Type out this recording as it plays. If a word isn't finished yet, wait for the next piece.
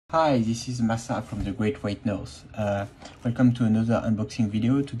Hi, this is Massa from the Great White North. Welcome to another unboxing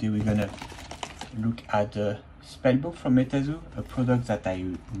video. Today we're gonna look at the Spellbook from METAZOO, a product that I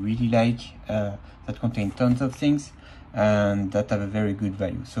really like, that contains tons of things and that have a very good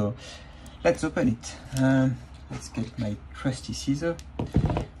value. So let's open it. Let's get my trusty scissor.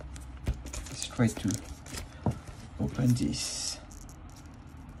 Let's try to open this.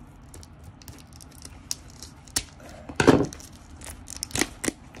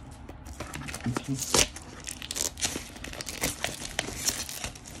 Quickly.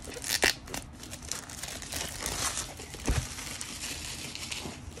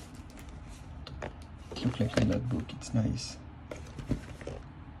 It looks like a notebook, it's nice.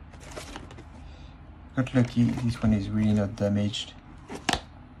 Got lucky, this one is really not damaged.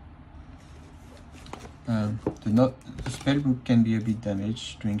 The spellbook can be a bit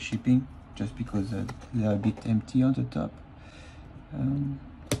damaged during shipping, just because they are a bit empty on the top.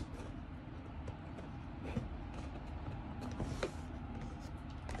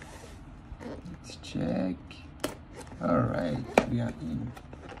 Let's check. All right, we are in.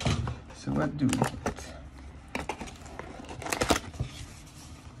 So what do we get?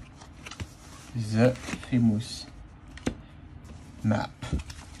 The famous map.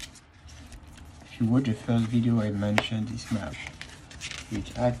 If you watch the first video, I mentioned this map,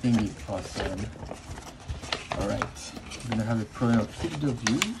 which I think is awesome. All right, I'm gonna have a problem of field of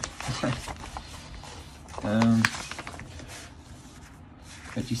view.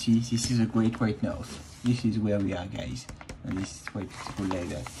 But you see, this is a Great White North. This is where we are, guys, and this is why it's called like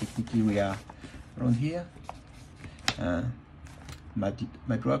that. Technically, we are around here.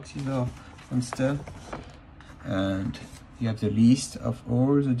 Mad rocks is our monster, and you have the list of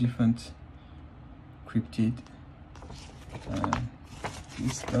all the different cryptid.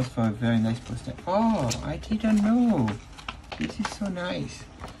 This goes for a very nice poster. Oh, I didn't know. This is so nice.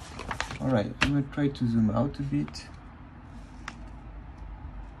 All right, I'm gonna try to zoom out a bit.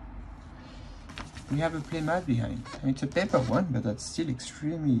 We have a play mat behind. I mean, it's a paper one, but that's still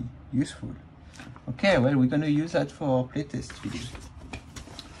extremely useful. Okay, well, we're gonna use that for our playtest video.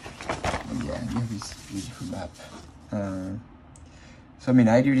 And yeah, we have this beautiful map. So I mean,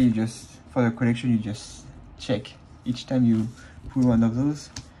 ideally, just for the collection, you just check each time you pull one of those.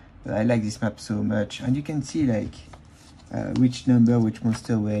 But I like this map so much, and you can see like which number, which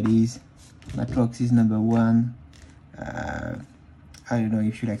monster, where it is. Matrox is number 1. I don't know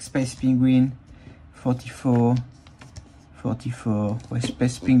if you like Space Penguin. 44, where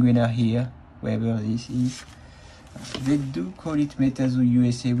Space Penguin are here, wherever this is. They do call it METAZOO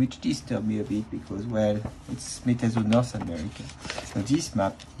USA, which disturbs me a bit because, well, it's METAZOO North America. So this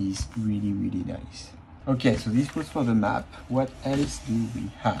map is really, really nice. Okay, so this was for the map. What else do we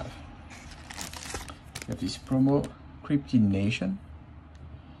have? We have this promo, Cryptid Nation.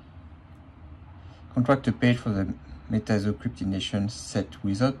 Contract a page for the METAZOO Cryptid Nation set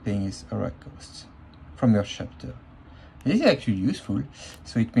without paying its aura costs from your chapter. This is actually useful.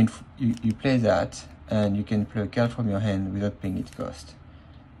 So it means you play that and you can play a card from your hand without paying its cost.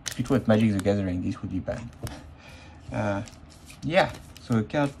 If it was Magic the Gathering, this would be banned. Yeah, so a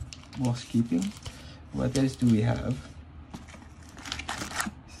card worth keeping. What else do we have?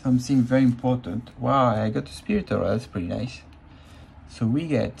 Something very important. Wow, I got a Spirit Aura, that's pretty nice. So we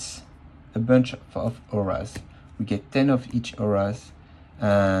get a bunch of auras. We get 10 of each auras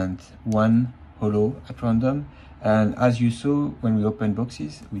and 1 holo at random, and as you saw when we opened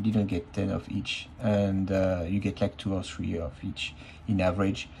boxes, we didn't get 10 of each, and you get like 2 or 3 of each in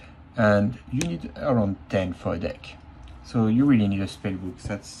average, and you need around 10 for a deck. So you really need a spellbook.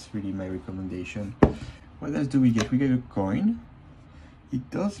 That's really my recommendation. What else do we get? We get a coin. It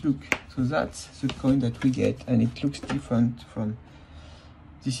does look, so that's the coin that we get, and it looks different from,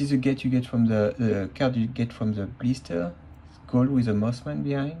 this is a get you get from the card you get from the blister. It's gold with a Mossman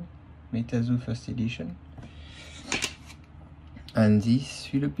behind. METAZOO first edition, and this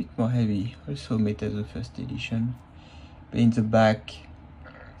feel a bit more heavy, also METAZOO first edition. But in the back,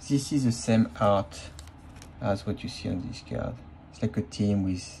 this is the same art as what you see on this card. It's like a team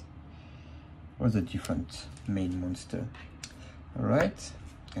with all the different main monster. All right,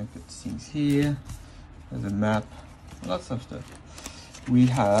 can put things here. There's a map, lots of stuff. We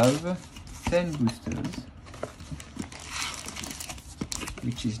have 10 boosters,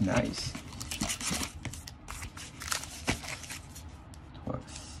 which is nice.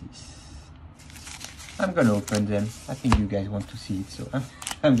 I'm gonna open them. I think you guys want to see it, so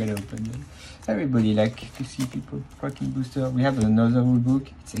I'm gonna open them. Everybody like to see people cracking booster. We have another rule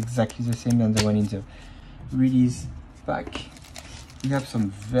book. It's exactly the same as the one in the release pack. We have some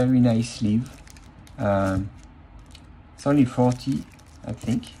very nice sleeve. It's only 40, I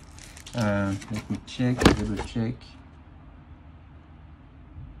think. Let me check, double check.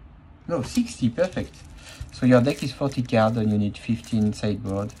 No, 60, perfect. So your deck is 40 cards and you need 15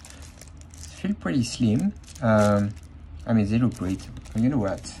 sideboard. Feel pretty slim. I mean, they look great. And you know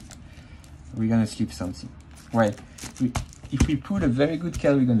what? We're gonna sleeve something. Well, if we pull a very good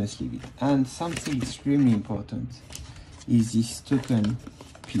card, we're gonna sleeve it. And something extremely important is this token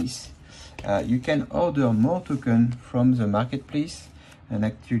piece. You can order more token from the marketplace, and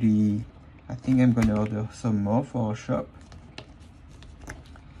actually I think I'm gonna order some more for our shop,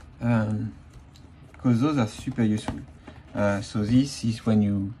 because those are super useful. So this is when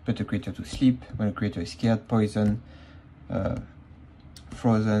you put a creature to sleep, when a creature is scared, poison,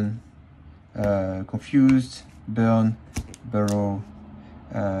 frozen, confused, burn, burrow.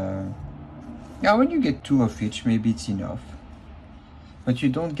 Now when you get 2 of each, maybe it's enough, but you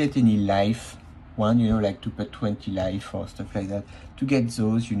don't get any life one, you know, like to put 20 life or stuff like that. To get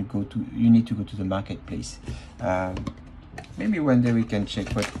those, you need to go to the marketplace. Maybe one day we can check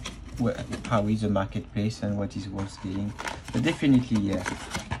how is the marketplace and what is worth getting, but definitely, yeah,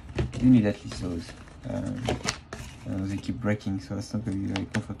 you need at least those. They keep breaking, so it's not going to be very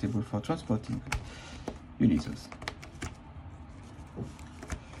comfortable for transporting, but you need those.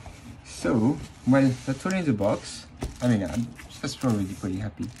 So, well, that's all in the box. I mean, I'm just already pretty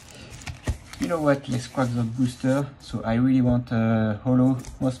happy. You know what, let's crack the booster. So I really want a holo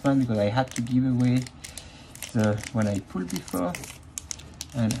Mossman because I had to give away the one I pulled before.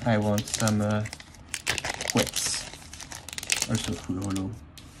 And I want some Quets, also full holo.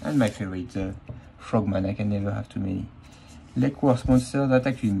 And my favorite, the Frogman. I can never have too many. Legworth monster that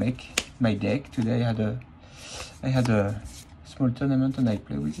actually make my deck. Today I had a small tournament and I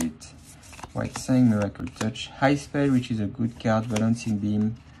play with it. White Sang, Miracle Touch, High Spell, which is a good card, Balancing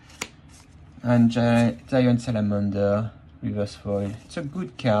Beam, and Giant Salamander, Reverse Foil. It's a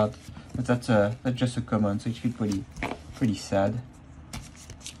good card, but that's just a common, so it feels pretty sad.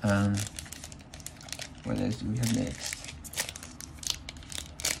 What else do we have next?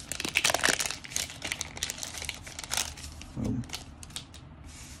 Boom.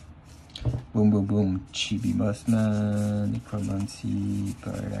 Boom, boom, boom. Chibi Mossman, Necromancy,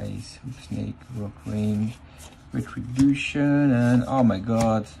 Paralyze, Hoop Snake, Rock Ring, Retribution, and oh my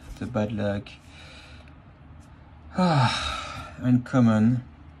god, the bad luck. Uncommon.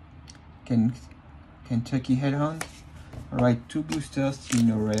 Kentucky Headhound. Alright, 2 boosters, still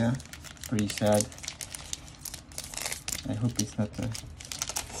no rare. Pretty sad. I hope it's not a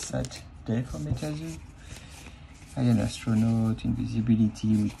sad day for MetaZoo. Alien Astronaut,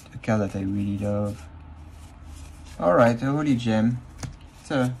 Invisibility with a card that I really love. Alright, a Holy Gem.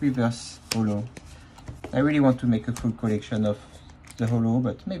 It's a reverse holo. I really want to make a full collection of the holo,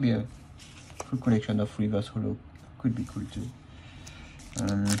 but maybe a full collection of reverse holo could be cool too.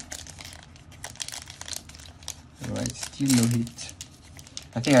 Alright, still no hit.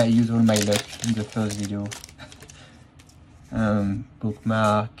 I think I used all my luck in the first video.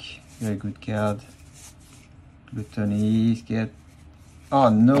 Bookmark, very good card. Gluttony, scared. Oh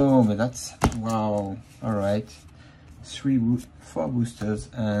no, but that's wow. Alright, 4 boosters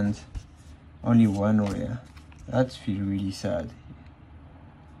and only 1 rare. That feels really sad.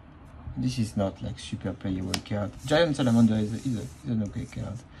 This is not like super playable card. Giant Salamander is an okay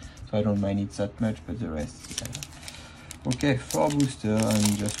card, so I don't mind it that much, but the rest, yeah. Okay, 4 booster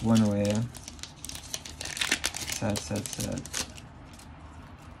and just 1 rare. Sad, sad, sad.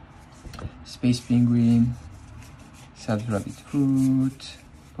 Space Penguin. Sad Rabbit Fruit,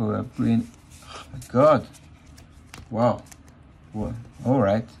 Power Brain. Oh my god! Wow. Well,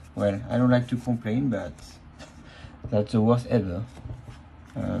 alright. Well, I don't like to complain, but that's the worst ever.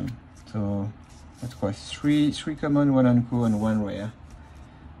 So that's quite 3 common, 1 unco, and 1 rare.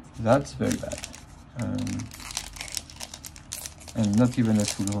 That's very bad. And not even a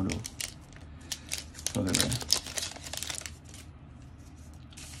full holo for the rare.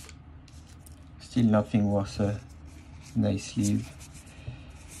 Still nothing worth a nice sleeve.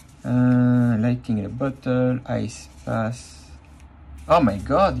 Lighting in a bottle, Ice Pass. Oh my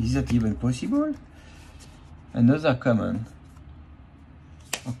god, is that even possible? Another common.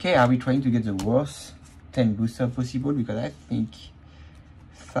 Okay, are we trying to get the worst 10 booster possible? Because I think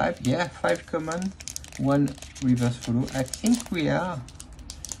 5 common, 1 reverse follow. I think we are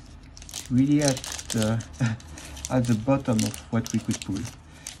really at the at the bottom of what we could pull.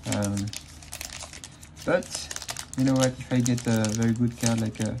 But you know what, if I get a very good card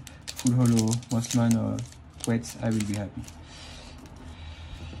like a full holo, Mossman or Quets, I will be happy.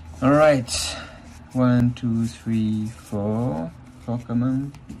 Alright, 1, 2, 3, 4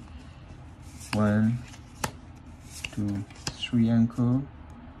 common. 1, 2, 3 unco.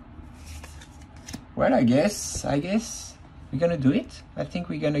 Well, I guess we're gonna do it. I think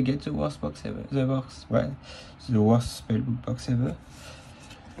we're gonna get the worst box ever. The worst spellbook box ever.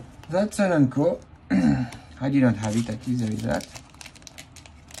 That's an unco. I didn't have it, at least there is that.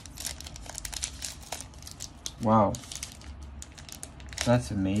 Wow,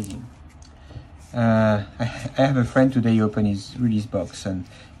 that's amazing. I have a friend today, he opened his release box and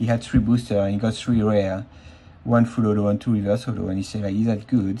he had 3 boosters and he got 3 rare, 1 full holo and 2 reverse holo, and he said like, is that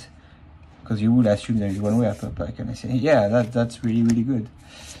good? Because you would assume there is 1 rare per pack, and I said, yeah, that's really, really good.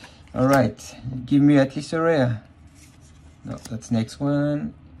 Alright, give me at least a rare. No, that's next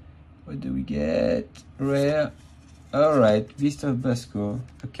one. What do we get? Rare. Alright, Beast of Busco.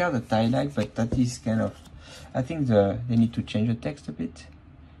 A card that I like, but that is kind of, I think they need to change the text a bit.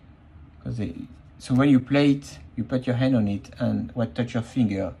 So when you play it, you put your hand on it, and what touch your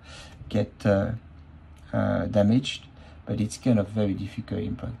finger get damaged, but it's kind of very difficult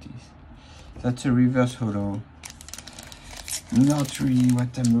in practice. That's a reverse holo. Not really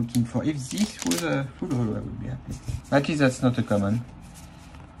what I'm looking for. If this was a full holo, I would be happy. At least that's not a common.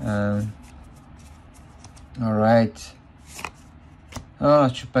 Alright. Oh,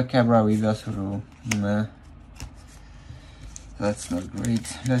 Chupacabra reverse holo. Nah. That's not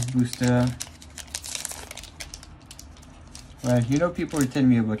great. Last booster. Well, you know, people tell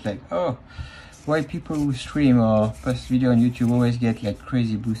me about like, oh, why people who stream or post video on YouTube always get like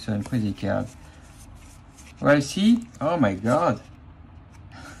crazy booster and crazy card. Well, see? Oh my god.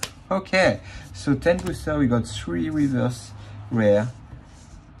 Okay, so 10 booster, we got 3 reverse rare.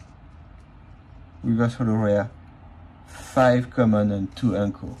 Reverse holo rare. 5 common and 2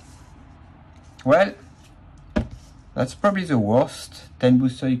 unco. Well, that's probably the worst 10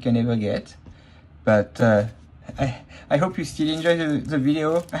 booster you can ever get. But I hope you still enjoy the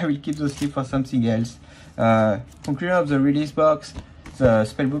video. I will keep those tips for something else. Conclusion of the release box, the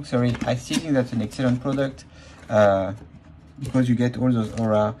spellbook, sorry. I still think that's an excellent product because you get all those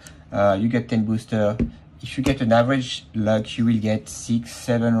aura, you get 10 booster. If you get an average luck, you will get 6,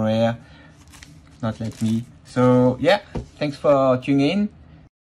 7 rare. Not like me. So yeah, thanks for tuning in.